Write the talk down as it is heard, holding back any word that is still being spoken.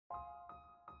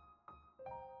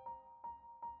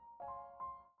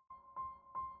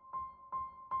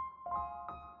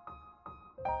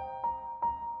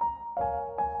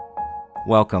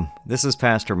Welcome. This is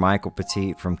Pastor Michael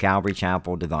Petit from Calvary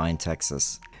Chapel, Devine,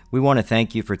 Texas. We want to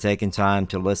thank you for taking time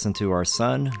to listen to our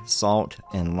Sun, Salt,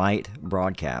 and Light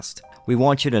broadcast. We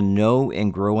want you to know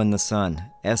and grow in the Son,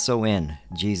 S-O-N,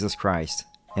 Jesus Christ,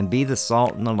 and be the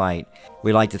salt and the light.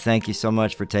 We'd like to thank you so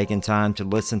much for taking time to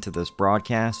listen to this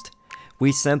broadcast.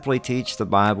 We simply teach the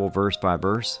Bible verse by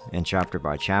verse and chapter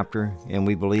by chapter, and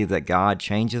we believe that God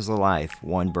changes a life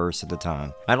one verse at a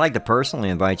time. I'd like to personally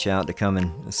invite you out to come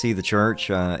and see the church.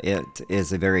 It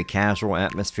is a very casual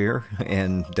atmosphere,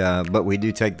 but we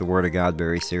do take the Word of God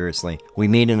very seriously. We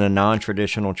meet in a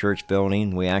non-traditional church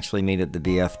building. We actually meet at the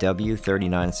VFW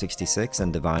 3966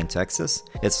 in Devine, Texas.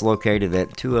 It's located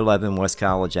at 211 West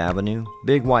College Avenue,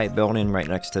 big white building right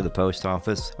next to the post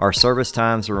office. Our service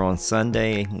times are on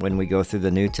Sunday when we go through the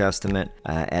New Testament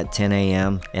at 10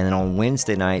 a.m. and then on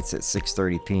Wednesday nights at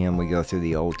 6:30 p.m. we go through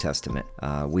the Old Testament.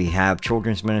 We have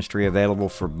children's ministry available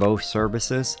for both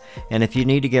services, and if you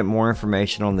need to get more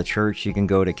information on the church, you can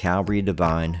go to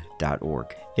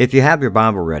calvarydevine.org. If you have your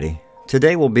Bible ready,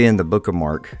 today we'll be in the book of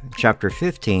Mark, chapter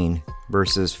 15,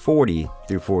 verses 40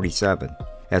 through 47,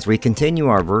 as we continue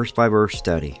our verse-by-verse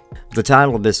study. The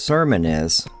title of this sermon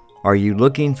is, Are You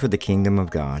Looking for the Kingdom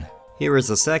of God? Here is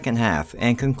the second half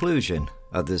and conclusion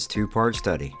of this two-part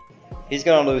study. He's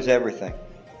going to lose everything.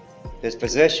 His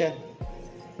position,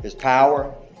 his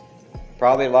power,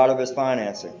 probably a lot of his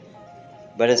financing.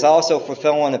 But it's also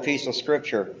fulfilling a piece of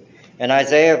scripture. In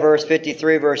Isaiah verse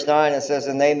 53, verse 9, it says,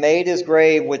 And they made his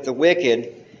grave with the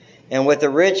wicked and with the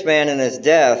rich man in his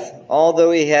death, although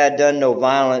he had done no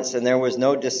violence and there was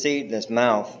no deceit in his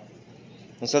mouth.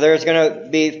 And so there's going to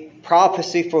be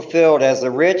prophecy fulfilled as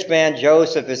the rich man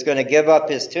Joseph is going to give up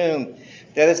his tomb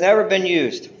that has never been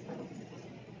used.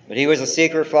 But he was a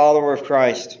secret follower of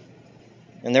Christ.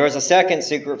 And there was a second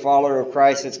secret follower of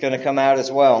Christ that's going to come out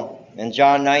as well. In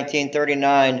John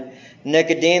 19:39,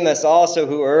 Nicodemus also,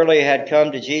 who early had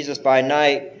come to Jesus by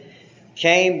night,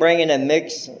 came bringing a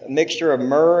mixture of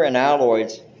myrrh and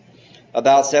aloes,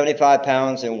 about 75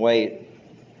 pounds in weight.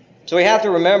 So we have to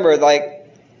remember,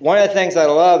 one of the things I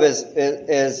love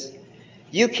is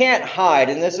you can't hide,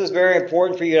 and this is very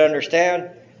important for you to understand.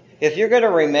 If you're going to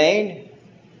remain,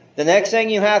 the next thing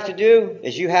you have to do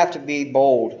is you have to be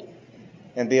bold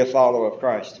and be a follower of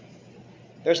Christ.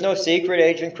 There's no secret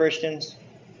agent Christians.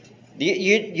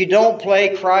 You don't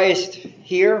play Christ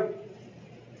here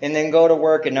and then go to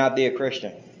work and not be a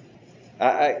Christian.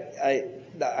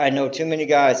 I know too many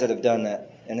guys that have done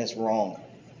that, and it's wrong.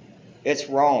 It's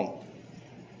wrong.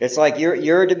 It's like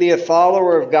you're to be a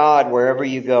follower of God wherever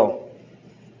you go.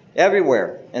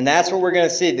 Everywhere. And that's what we're going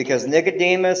to see, because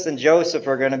Nicodemus and Joseph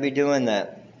are going to be doing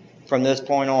that from this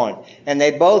point on. And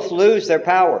they both lose their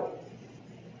power,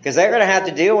 because they're going to have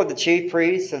to deal with the chief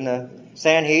priests and the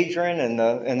Sanhedrin and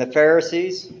the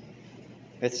Pharisees.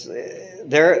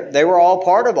 They were all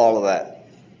part of all of that.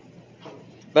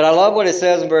 But I love what it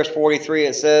says in verse 43.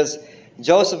 It says,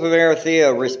 Joseph of Arimathea,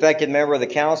 a respected member of the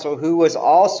council, who was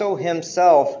also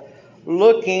himself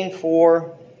looking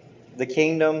for the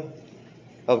kingdom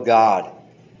of God.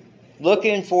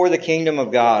 Looking for the kingdom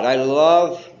of God. I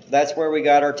love, that's where we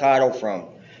got our title from.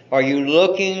 Are you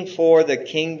looking for the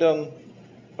kingdom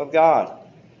of God?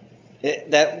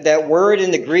 That word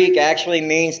in the Greek actually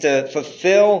means to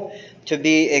fulfill, to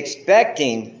be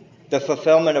expecting the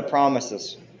fulfillment of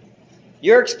promises.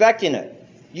 You're expecting it.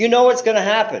 You know it's going to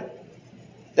happen.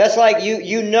 That's like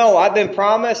you know, I've been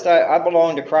promised I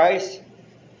belong to Christ.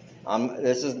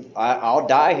 I'll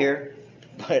die here,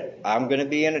 but I'm going to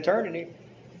be in eternity.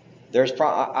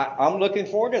 I'm looking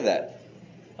forward to that.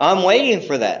 I'm waiting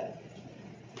for that.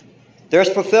 There's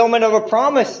fulfillment of a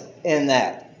promise in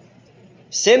that.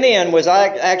 Simeon was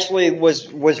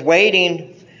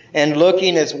waiting and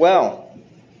looking as well.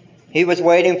 He was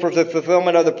waiting for the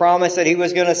fulfillment of the promise that he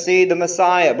was going to see the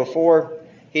Messiah before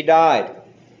he died.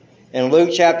 In Luke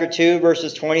chapter 2,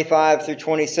 verses 25 through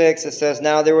 26, it says,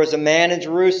 Now there was a man in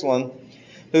Jerusalem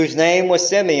whose name was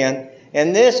Simeon,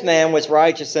 and this man was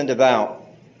righteous and devout,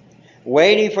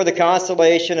 waiting for the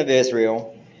consolation of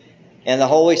Israel, and the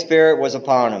Holy Spirit was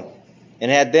upon him. And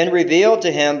it had been revealed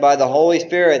to him by the Holy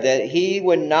Spirit that he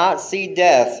would not see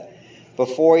death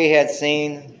before he had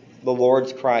seen the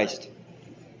Lord's Christ.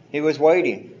 He was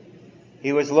waiting.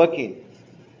 He was looking.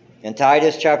 In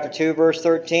Titus chapter 2, verse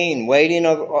 13, waiting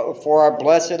for our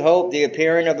blessed hope, the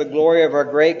appearing of the glory of our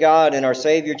great God and our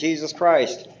Savior Jesus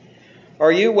Christ.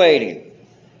 Are you waiting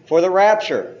for the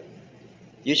rapture?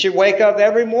 You should wake up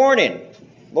every morning.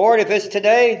 Lord, if it's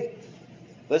today,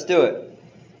 let's do it.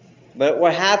 But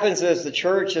what happens is the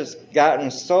church has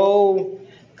gotten so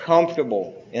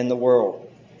comfortable in the world.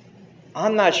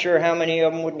 I'm not sure how many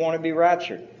of them would want to be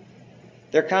raptured.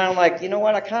 They're kind of like, you know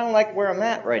what, I kind of like where I'm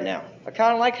at right now. I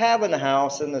kind of like having the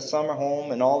house and the summer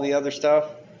home and all the other stuff.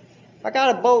 I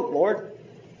got a boat, Lord.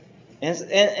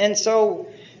 And so,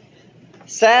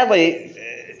 sadly,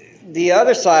 the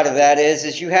other side of that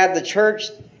is you have the church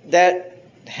that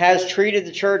has treated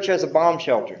the church as a bomb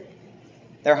shelter.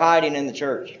 They're hiding in the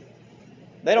church.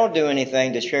 They don't do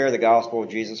anything to share the gospel of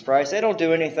Jesus Christ. They don't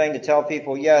do anything to tell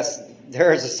people, yes,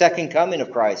 there is a second coming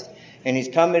of Christ, and he's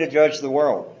coming to judge the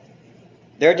world.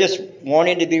 They're just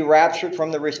wanting to be raptured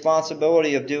from the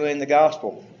responsibility of doing the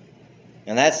gospel.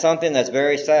 And that's something that's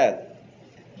very sad.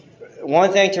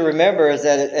 One thing to remember is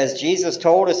that as Jesus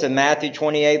told us in Matthew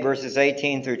 28, verses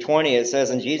 18 through 20, it says,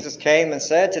 "And Jesus came and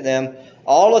said to them,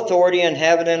 'All authority in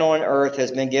heaven and on earth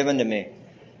has been given to me.'"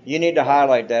 You need to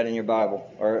highlight that in your Bible,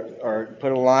 or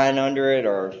put a line under it,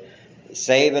 or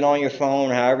save it on your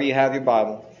phone, however you have your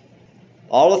Bible.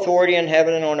 "All authority in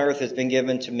heaven and on earth has been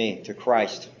given to me," to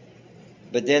Christ.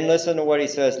 But then listen to what he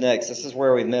says next. This is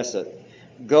where we miss it.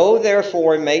 "Go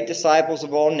therefore and make disciples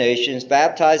of all nations,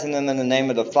 baptizing them in the name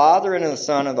of the Father and of the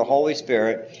Son and of the Holy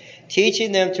Spirit,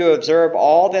 teaching them to observe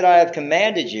all that I have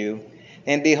commanded you,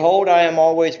 and behold, I am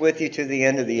always with you to the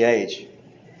end of the age."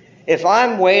 If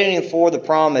I'm waiting for the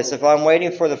promise, if I'm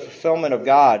waiting for the fulfillment of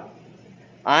God,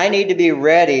 I need to be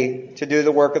ready to do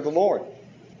the work of the Lord.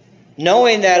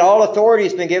 Knowing that all authority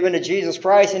has been given to Jesus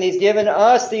Christ, and he's given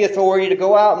us the authority to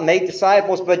go out and make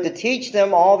disciples, but to teach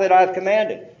them all that I've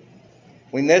commanded.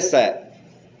 We miss that.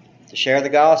 To share the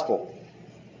gospel.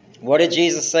 What did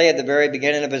Jesus say at the very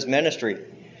beginning of his ministry?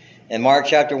 In Mark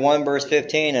chapter 1, verse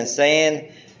 15, "And saying,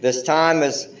 this time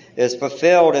is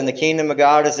fulfilled and the kingdom of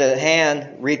God is at hand,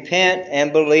 repent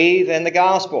and believe in the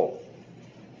gospel."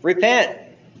 Repent.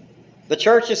 The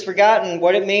church has forgotten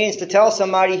what it means to tell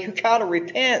somebody, you got to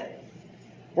repent.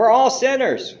 We're all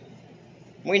sinners.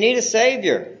 We need a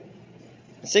Savior.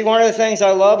 See, one of the things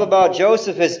I love about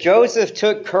Joseph is Joseph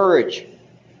took courage.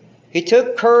 He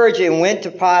took courage and went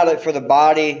to Pilate for the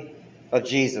body of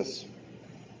Jesus.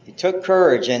 He took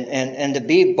courage and to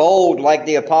be bold like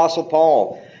the Apostle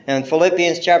Paul. In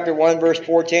Philippians chapter 1, verse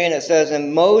 14, it says,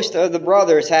 "And most of the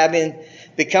brothers, having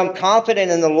become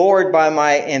confident in the Lord by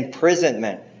my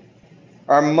imprisonment,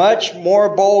 are much more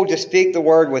bold to speak the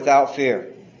word without fear."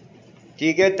 Do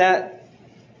you get that?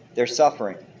 They're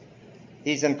suffering.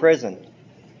 He's in prison.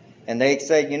 And they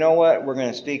say, you know what? We're going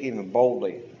to speak even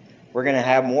boldly. We're going to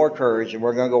have more courage, and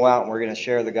we're going to go out and we're going to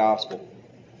share the gospel.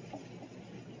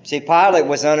 See, Pilate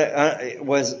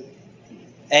was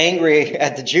angry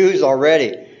at the Jews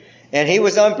already. And he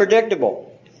was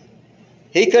unpredictable.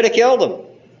 He could have killed them.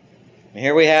 And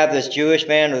here we have this Jewish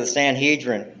man of the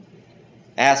Sanhedrin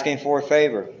asking for a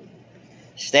favor,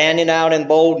 standing out in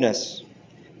boldness,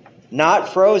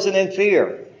 not frozen in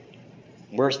fear.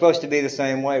 We're supposed to be the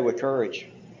same way with courage,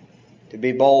 to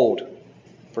be bold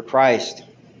for Christ.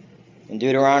 In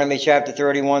Deuteronomy chapter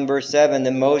 31, verse 7,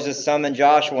 "Then Moses summoned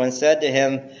Joshua and said to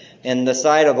him in the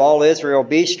sight of all Israel,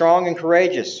 'Be strong and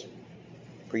courageous,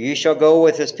 for you shall go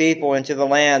with his people into the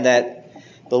land that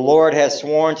the Lord has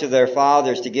sworn to their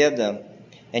fathers to give them,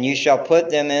 and you shall put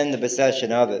them in the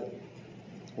possession of it.'"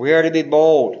 We are to be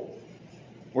bold.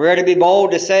 We are to be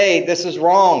bold to say this is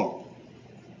wrong.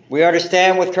 We are to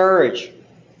stand with courage.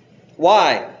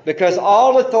 Why? Because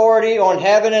all authority on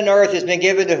heaven and earth has been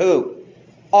given to who?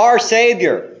 Our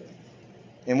Savior.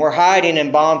 And we're hiding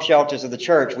in bomb shelters of the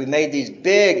church. We made these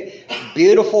big,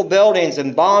 beautiful buildings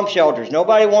and bomb shelters.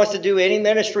 Nobody wants to do any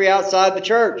ministry outside the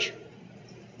church.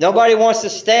 Nobody wants to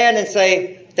stand and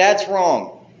say, that's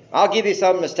wrong. I'll give you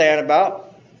something to stand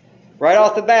about. Right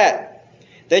off the bat.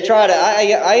 They try to,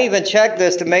 I even checked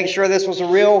this to make sure this was a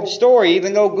real story,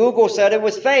 even though Google said it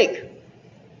was fake.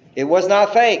 It was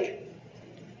not fake.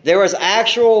 There was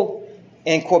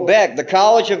in Quebec, the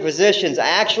College of Physicians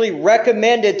actually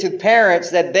recommended to parents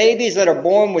that babies that are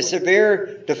born with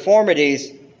severe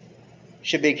deformities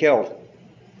should be killed.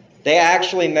 They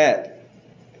actually met.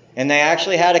 And they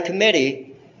actually had a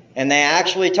committee, and they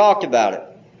actually talked about it.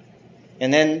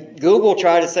 And then Google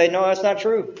tried to say, no, that's not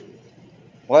true.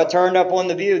 Well, it turned up on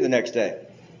The View the next day.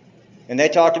 And they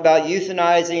talked about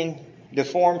euthanizing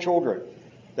deformed children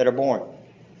that are born.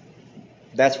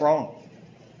 That's wrong.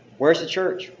 Where's the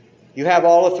church? You have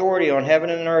all authority on heaven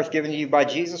and earth given to you by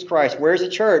Jesus Christ. Where's the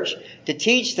church to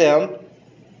teach them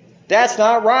that's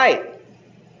not right?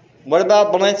 What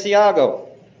about Balenciaga?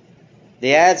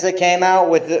 The ads that came out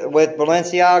with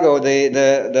Balenciaga,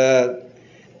 the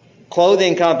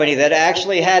clothing company that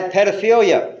actually had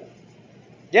pedophilia.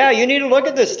 Yeah, you need to look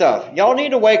at this stuff. Y'all need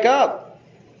to wake up.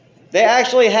 They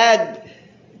actually had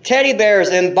teddy bears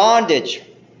in bondage.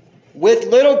 with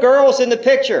little girls in the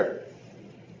picture.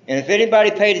 And if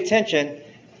anybody paid attention,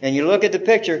 and you look at the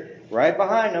picture, right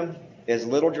behind them is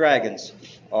little dragons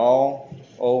all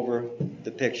over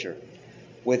the picture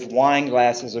with wine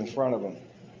glasses in front of them.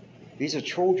 These are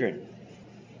children,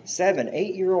 7,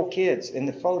 8-year-old kids in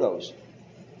the photos.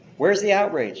 Where's the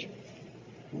outrage?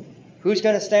 Who's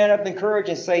going to stand up in courage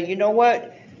and say, you know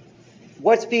what?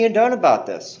 What's being done about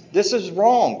this? This is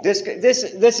wrong. This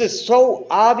is so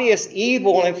obvious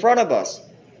evil in front of us.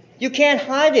 You can't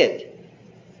hide it.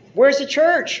 Where's the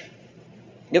church?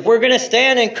 If we're going to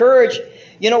stand in courage,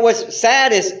 you know what's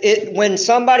sad is when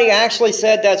somebody actually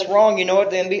said that's wrong, you know what?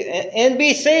 The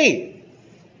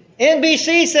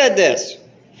NBC said this.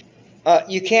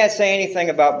 You can't say anything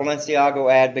about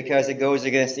Balenciaga ad because it goes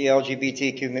against the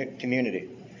LGBT community.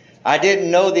 I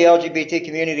didn't know the LGBT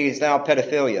community is now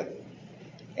pedophilia.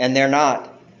 And they're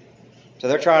not. So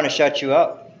they're trying to shut you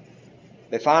up.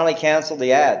 They finally canceled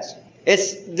the ads.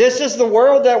 This is the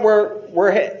world that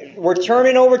we're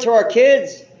turning over to our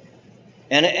kids.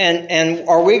 And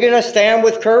are we going to stand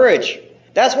with courage?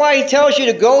 That's why he tells you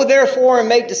to go therefore and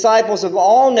make disciples of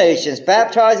all nations,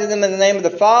 baptizing them in the name of the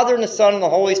Father and the Son and the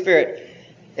Holy Spirit.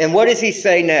 And what does he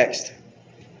say next?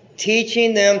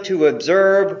 Teaching them to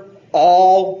observe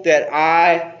all that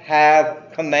I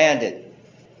have commanded.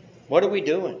 What are we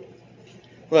doing?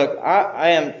 Look,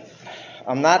 I'm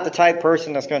not the type of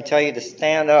person that's going to tell you to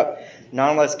stand up,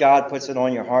 not unless God puts it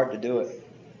on your heart to do it.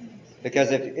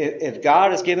 Because if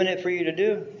God has given it for you to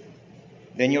do,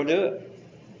 then you'll do it.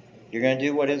 You're going to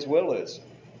do what his will is.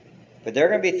 But there are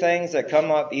going to be things that come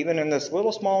up even in this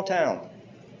little small town.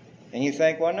 And you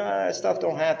think, well, no, that stuff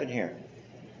don't happen here.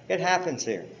 It happens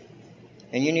here.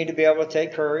 And you need to be able to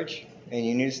take courage, and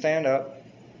you need to stand up,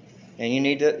 and you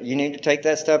need to take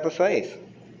that step of faith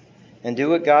and do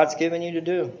what God's given you to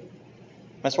do.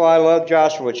 That's why I love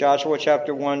Joshua. Joshua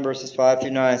chapter 1, verses 5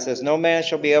 through 9 says, no man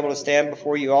shall be able to stand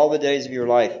before you all the days of your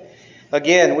life.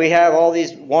 Again, we have all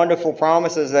these wonderful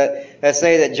promises that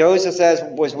say that Joseph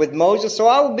was with Moses, so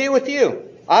I will be with you.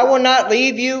 I will not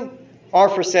leave you or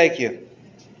forsake you.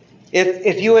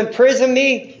 If you imprison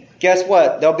me, guess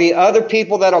what? There'll be other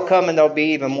people that'll come and they'll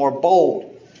be even more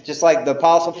bold. Just like the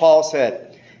Apostle Paul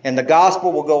said. And the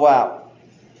gospel will go out.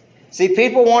 See,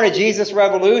 people want a Jesus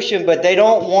revolution, but they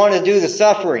don't want to do the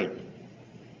suffering.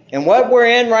 And what we're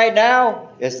in right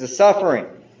now is the suffering.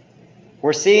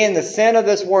 We're seeing the sin of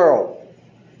this world.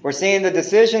 We're seeing the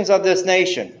decisions of this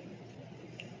nation.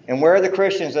 And where are the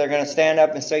Christians that are going to stand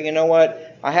up and say, you know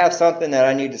what? I have something that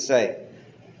I need to say.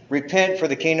 Repent, for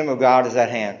the kingdom of God is at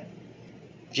hand.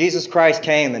 Jesus Christ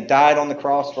came and died on the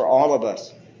cross for all of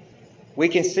us. We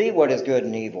can see what is good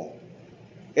and evil.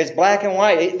 It's black and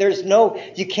white.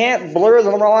 You can't blur the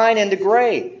line into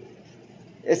gray.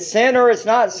 It's sin or it's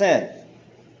not sin.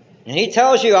 And he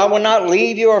tells you, I will not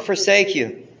leave you or forsake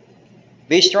you.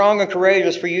 Be strong and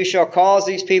courageous, for you shall cause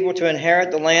these people to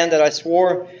inherit the land that I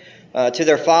swore to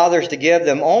their fathers to give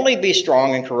them. Only be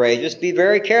strong and courageous. Be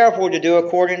very careful to do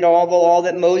according to all the law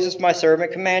that Moses my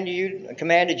servant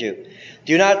commanded you.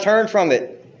 Do not turn from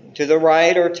it to the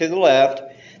right or to the left,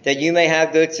 that you may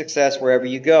have good success wherever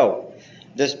you go.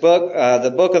 This book,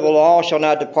 the book of the law, shall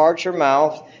not depart your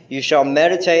mouth. You shall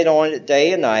meditate on it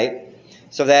day and night,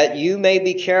 so that you may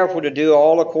be careful to do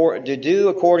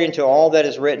according to all that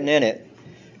is written in it.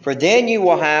 For then you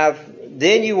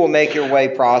will make your way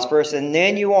prosperous, and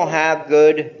then you will have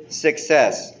good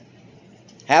success.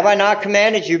 Have I not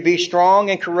commanded you, be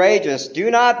strong and courageous? Do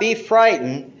not be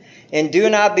frightened, and do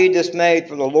not be dismayed,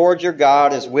 for the Lord your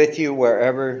God is with you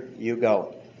wherever you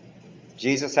go.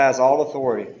 Jesus has all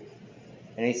authority.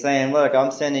 And he's saying, look, I'm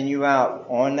sending you out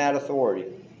on that authority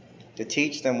to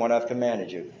teach them what I've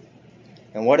commanded you.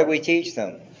 And what do we teach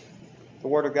them? The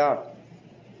Word of God.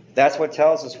 That's what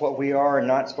tells us what we are and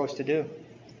not supposed to do.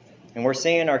 And we're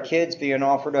seeing our kids being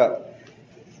offered up.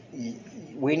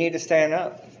 We need to stand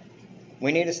up.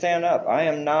 We need to stand up. I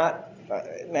am not,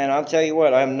 man, I'll tell you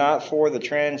what, I'm not for the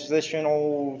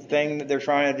transitional thing that they're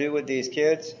trying to do with these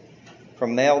kids.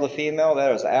 From male to female,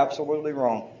 that is absolutely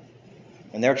wrong.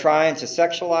 And they're trying to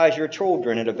sexualize your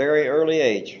children at a very early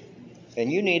age.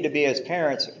 And you need to be, as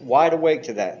parents, wide awake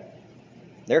to that.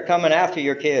 They're coming after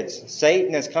your kids.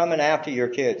 Satan is coming after your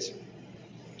kids.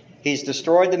 He's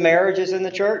destroyed the marriages in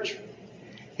the church.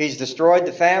 He's destroyed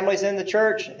the families in the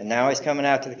church. And now he's coming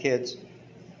after the kids.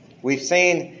 We've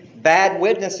seen bad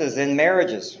witnesses in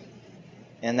marriages.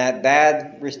 And that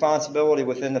bad responsibility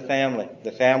within the family.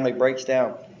 The family breaks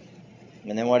down.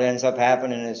 And then what ends up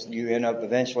happening is you end up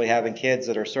eventually having kids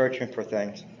that are searching for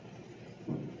things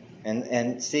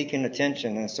and seeking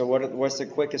attention. And so what's the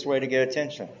quickest way to get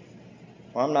attention?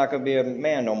 Well, I'm not going to be a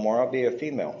man no more. I'll be a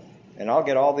female. and I'll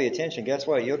get all the attention. Guess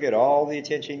what? You'll get all the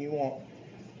attention you want.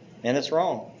 And it's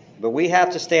wrong. But we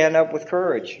have to stand up with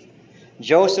courage.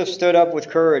 Joseph stood up with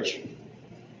courage.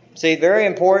 See, very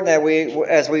important that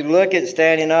as we look at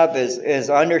standing up is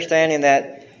understanding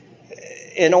that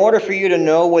in order for you to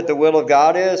know what the will of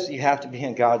God is, you have to be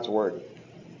in God's Word.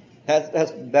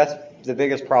 That's the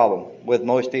biggest problem with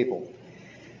most people.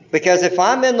 Because if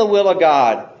I'm in the will of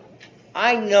God,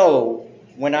 I know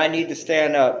when I need to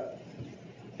stand up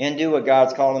and do what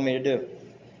God's calling me to do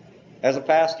as a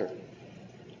pastor.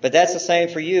 But that's the same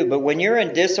for you. But when you're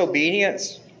in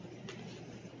disobedience,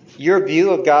 your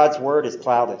view of God's Word is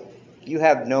clouded. You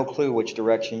have no clue which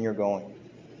direction you're going.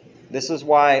 This is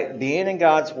why being in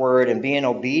God's Word and being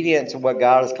obedient to what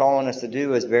God is calling us to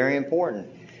do is very important.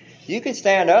 You can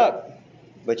stand up,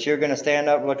 but you're going to stand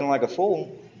up looking like a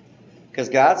fool because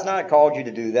God's not called you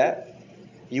to do that.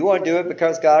 You want to do it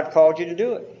because God called you to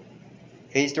do it.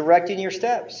 He's directing your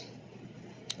steps.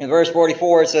 In verse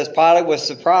 44, it says, Pilate was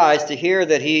surprised to hear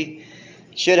that he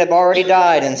should have already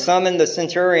died, and summoned the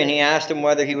centurion. He asked him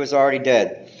whether he was already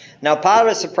dead. Now,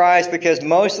 Pilate is surprised because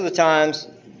most of the times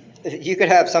you could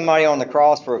have somebody on the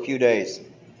cross for a few days.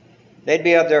 They'd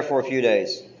be up there for a few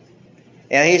days.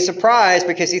 And he's surprised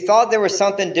because he thought there was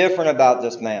something different about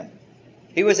this man.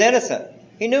 He was innocent.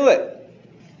 He knew it.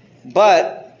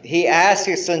 But he asked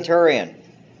his centurion.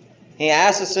 He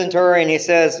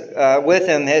says with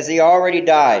him, has he already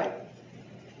died?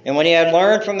 And when he had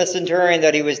learned from the centurion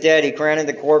that he was dead, he granted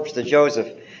the corpse to Joseph.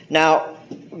 Now,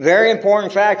 very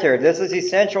important fact here. This is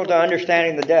essential to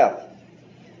understanding the death.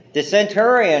 The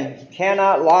centurion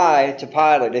cannot lie to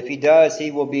Pilate. If he does,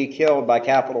 he will be killed by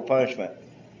capital punishment.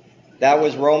 That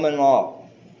was Roman law.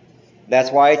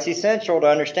 That's why it's essential to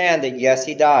understand that, yes,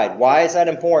 he died. Why is that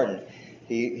important?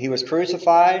 He was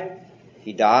crucified.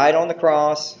 He died on the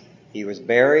cross. He was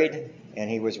buried, and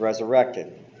he was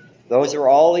resurrected. Those are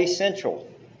all essential.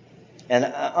 And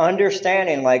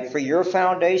understanding, like for your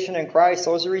foundation in Christ,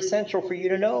 those are essential for you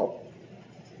to know.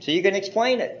 So you can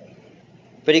explain it.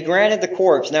 But he granted the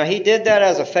corpse. Now, he did that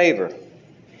as a favor.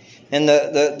 And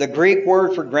the Greek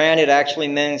word for granted actually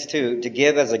means to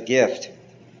give as a gift,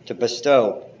 to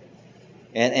bestow.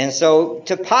 And so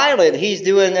to Pilate, he's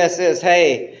doing this as,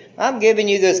 hey, I'm giving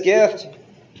you this gift.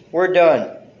 We're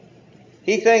done.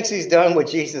 He thinks he's done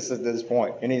with Jesus at this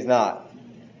point, and he's not.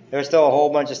 There's still a whole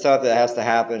bunch of stuff that has to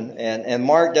happen. And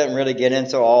Mark doesn't really get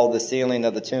into all the sealing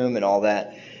of the tomb and all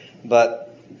that.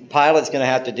 But Pilate's going to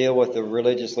have to deal with the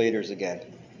religious leaders again.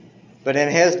 But in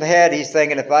his head, he's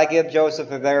thinking, if I give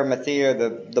Joseph of Arimathea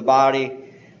the body,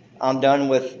 I'm done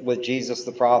with Jesus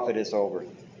the prophet. It's over.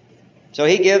 So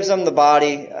he gives them the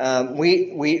body.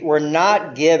 We're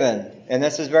not given, and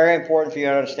this is very important for you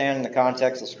to understand in the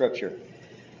context of Scripture.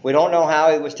 We don't know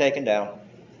how he was taken down.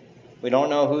 We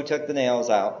don't know who took the nails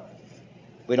out.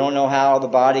 We don't know how the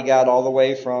body got all the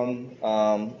way from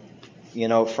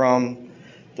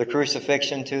the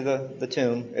crucifixion to the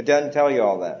tomb. It doesn't tell you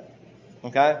all that.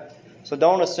 Okay? So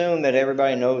don't assume that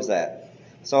everybody knows that.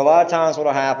 So a lot of times what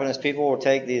will happen is people will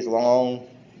take these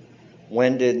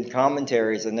long-winded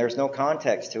commentaries, and there's no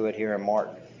context to it here in Mark.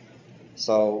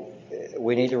 So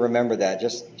we need to remember that.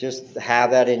 Just have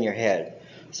that in your head.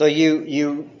 So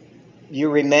you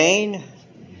remain,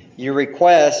 you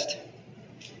request,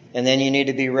 and then you need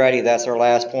to be ready. That's our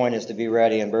last point, is to be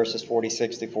ready in verses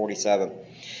 46 to 47.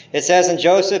 It says, and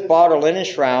Joseph bought a linen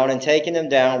shroud, and taking him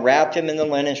down, wrapped him in the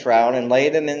linen shroud, and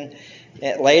laid him in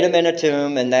a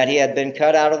tomb, and that he had been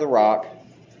cut out of the rock.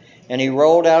 And he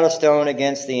rolled out a stone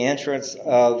against the entrance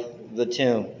of the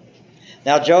tomb.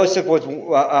 Now Joseph was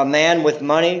a man with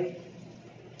money,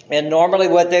 and normally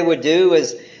what they would do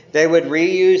is they would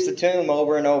reuse the tomb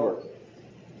over and over.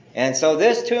 And so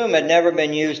this tomb had never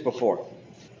been used before.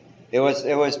 It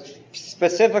was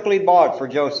specifically bought for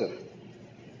Joseph.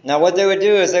 Now what they would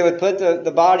do is they would put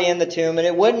the body in the tomb, and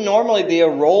it wouldn't normally be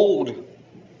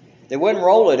they wouldn't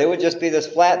roll it. It would just be this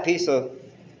flat piece of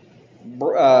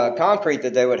concrete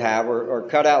that they would have, or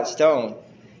cut out stone,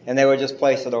 and they would just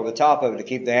place it over the top of it to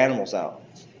keep the animals out.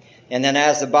 And then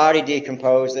as the body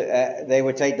decomposed, they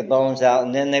would take the bones out,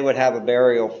 and then they would have a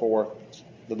burial for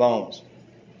the bones.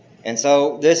 And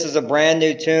so this is a brand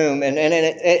new tomb, and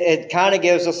it kind of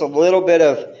gives us a little bit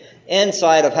of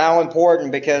insight of how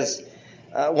important, because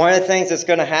one of the things that's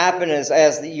going to happen is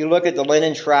as you look at the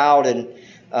linen shroud and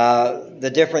the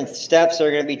different steps that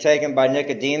are going to be taken by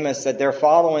Nicodemus, that they're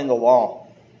following the law.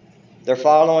 They're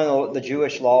following the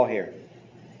Jewish law here.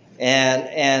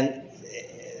 And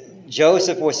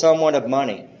Joseph was someone of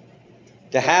money.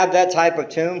 To have that type of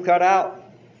tomb cut out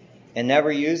and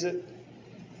never use it,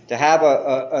 to have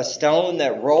a stone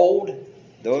that rolled,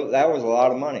 that was a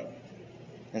lot of money.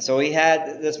 And so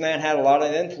this man had a lot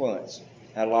of influence,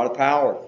 had a lot of power.